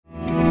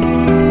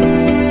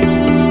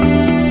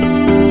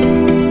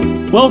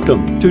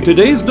Welcome to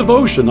today's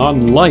devotion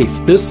on life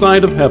this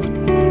side of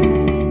heaven.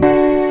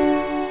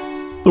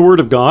 The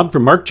Word of God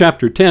from Mark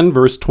chapter 10,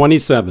 verse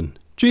 27.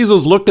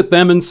 Jesus looked at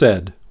them and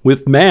said,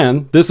 "With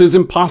man this is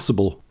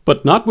impossible,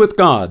 but not with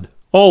God.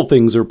 All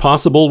things are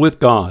possible with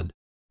God."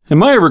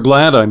 Am I ever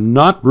glad I'm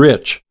not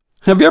rich?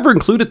 Have you ever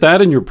included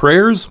that in your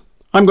prayers?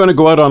 I'm going to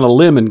go out on a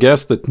limb and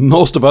guess that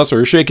most of us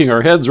are shaking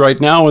our heads right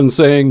now and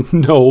saying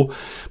no,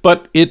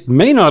 but it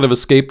may not have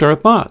escaped our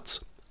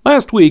thoughts.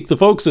 Last week, the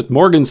folks at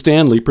Morgan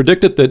Stanley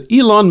predicted that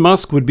Elon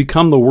Musk would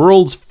become the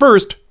world's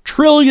first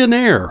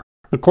trillionaire.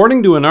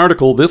 According to an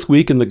article this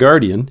week in The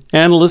Guardian,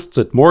 analysts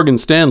at Morgan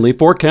Stanley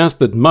forecast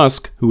that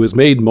Musk, who has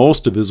made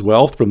most of his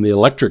wealth from the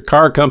electric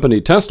car company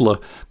Tesla,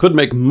 could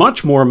make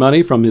much more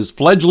money from his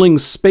fledgling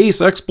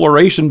space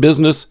exploration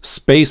business,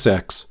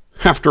 SpaceX.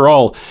 After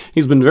all,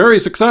 he's been very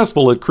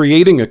successful at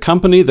creating a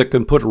company that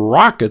can put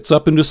rockets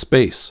up into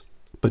space.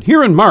 But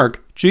here in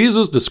Mark,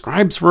 Jesus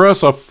describes for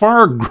us a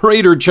far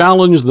greater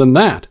challenge than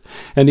that,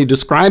 and he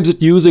describes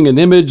it using an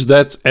image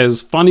that's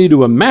as funny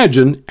to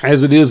imagine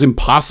as it is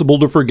impossible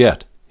to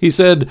forget. He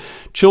said,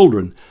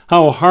 "Children,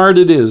 how hard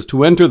it is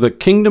to enter the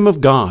kingdom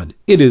of God.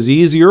 It is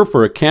easier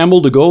for a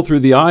camel to go through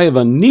the eye of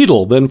a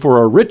needle than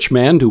for a rich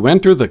man to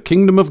enter the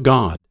kingdom of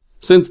God."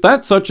 Since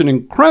that's such an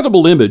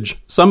incredible image,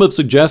 some have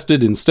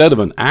suggested instead of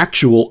an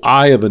actual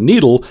eye of a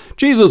needle,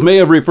 Jesus may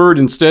have referred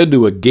instead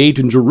to a gate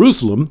in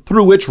Jerusalem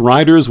through which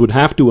riders would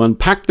have to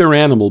unpack their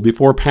animal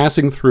before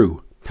passing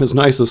through. As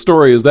nice a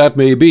story as that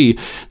may be,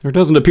 there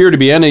doesn't appear to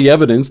be any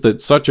evidence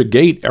that such a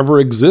gate ever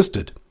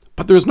existed.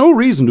 But there's no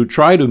reason to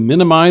try to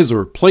minimize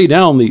or play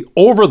down the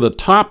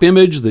over-the-top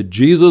image that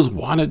Jesus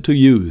wanted to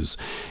use.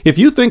 If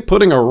you think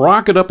putting a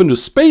rocket up into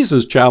space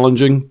is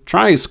challenging,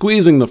 try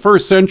squeezing the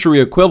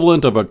first-century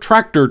equivalent of a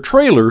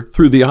tractor-trailer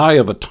through the eye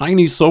of a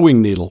tiny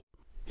sewing needle.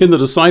 In the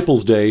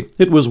disciples' day,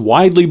 it was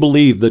widely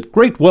believed that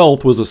great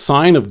wealth was a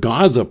sign of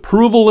God's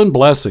approval and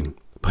blessing.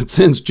 But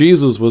since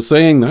Jesus was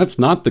saying that's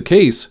not the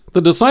case,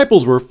 the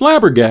disciples were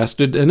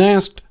flabbergasted and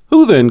asked,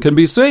 "Who then can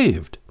be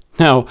saved?"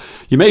 Now,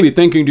 you may be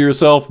thinking to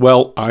yourself,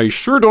 well, I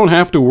sure don't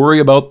have to worry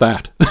about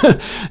that.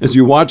 As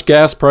you watch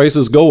gas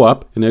prices go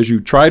up, and as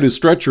you try to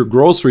stretch your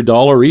grocery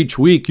dollar each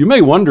week, you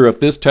may wonder if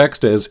this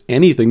text has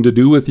anything to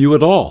do with you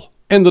at all.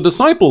 And the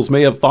disciples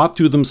may have thought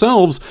to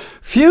themselves,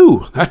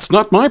 phew, that's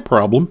not my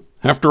problem.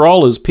 After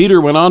all, as Peter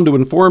went on to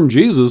inform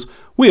Jesus,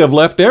 we have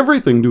left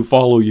everything to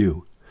follow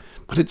you.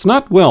 But it's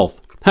not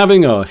wealth,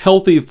 having a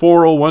healthy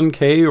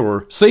 401k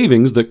or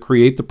savings that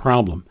create the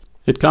problem.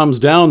 It comes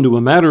down to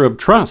a matter of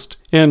trust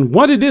and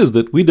what it is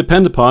that we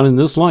depend upon in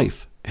this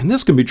life. And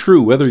this can be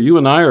true whether you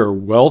and I are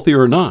wealthy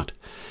or not.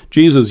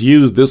 Jesus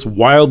used this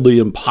wildly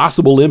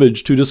impossible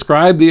image to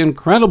describe the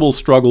incredible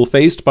struggle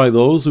faced by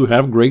those who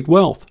have great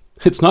wealth.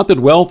 It's not that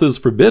wealth is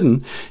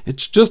forbidden,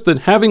 it's just that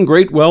having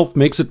great wealth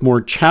makes it more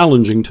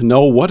challenging to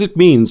know what it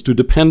means to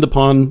depend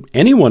upon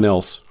anyone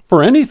else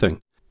for anything.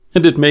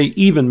 And it may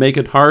even make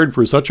it hard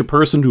for such a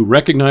person to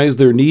recognize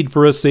their need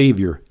for a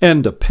Savior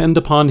and depend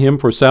upon Him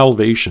for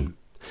salvation.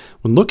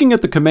 When looking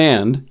at the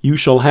command, "You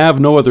shall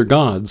have no other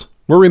gods,"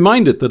 we're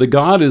reminded that a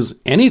God is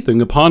anything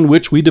upon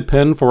which we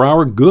depend for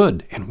our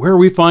good and where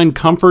we find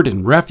comfort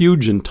and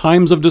refuge in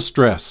times of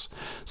distress.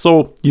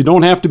 So you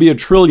don't have to be a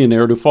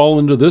trillionaire to fall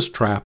into this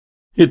trap.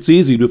 It's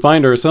easy to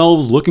find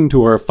ourselves looking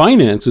to our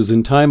finances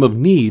in time of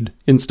need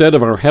instead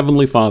of our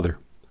Heavenly Father.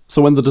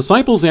 So when the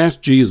disciples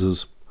asked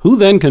Jesus, "Who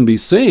then can be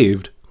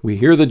saved?" we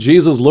hear that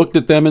Jesus looked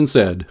at them and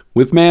said,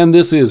 "With man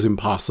this is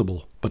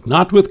impossible, but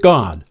not with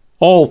God.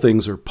 All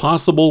things are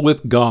possible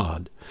with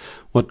God."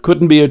 What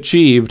couldn't be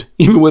achieved,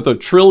 even with $1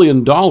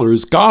 trillion,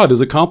 God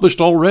has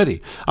accomplished already.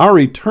 Our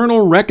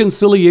eternal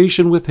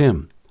reconciliation with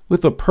Him,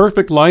 with the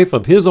perfect life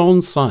of His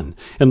own Son,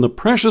 and the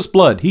precious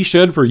blood He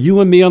shed for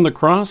you and me on the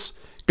cross,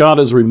 God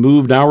has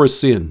removed our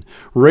sin,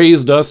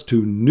 raised us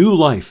to new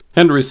life,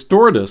 and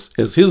restored us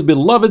as His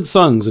beloved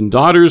sons and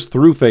daughters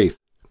through faith.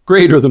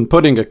 Greater than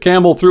putting a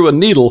camel through a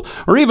needle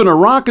or even a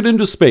rocket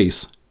into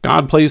space,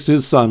 God placed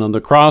His Son on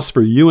the cross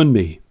for you and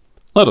me.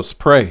 Let us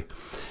pray.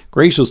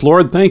 Gracious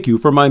Lord, thank you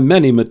for my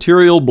many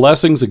material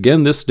blessings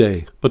again this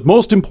day. But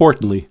most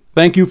importantly,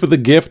 thank you for the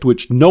gift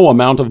which no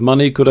amount of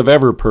money could have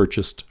ever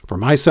purchased, for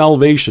my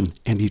salvation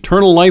and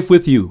eternal life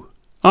with you.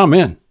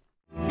 Amen.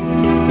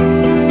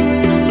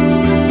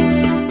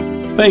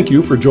 Thank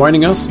you for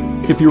joining us.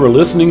 If you are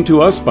listening to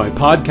us by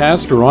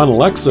podcast or on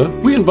Alexa,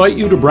 we invite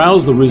you to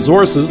browse the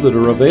resources that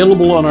are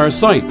available on our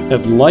site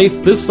at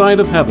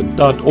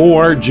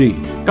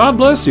lifethissideofheaven.org. God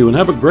bless you and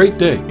have a great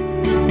day.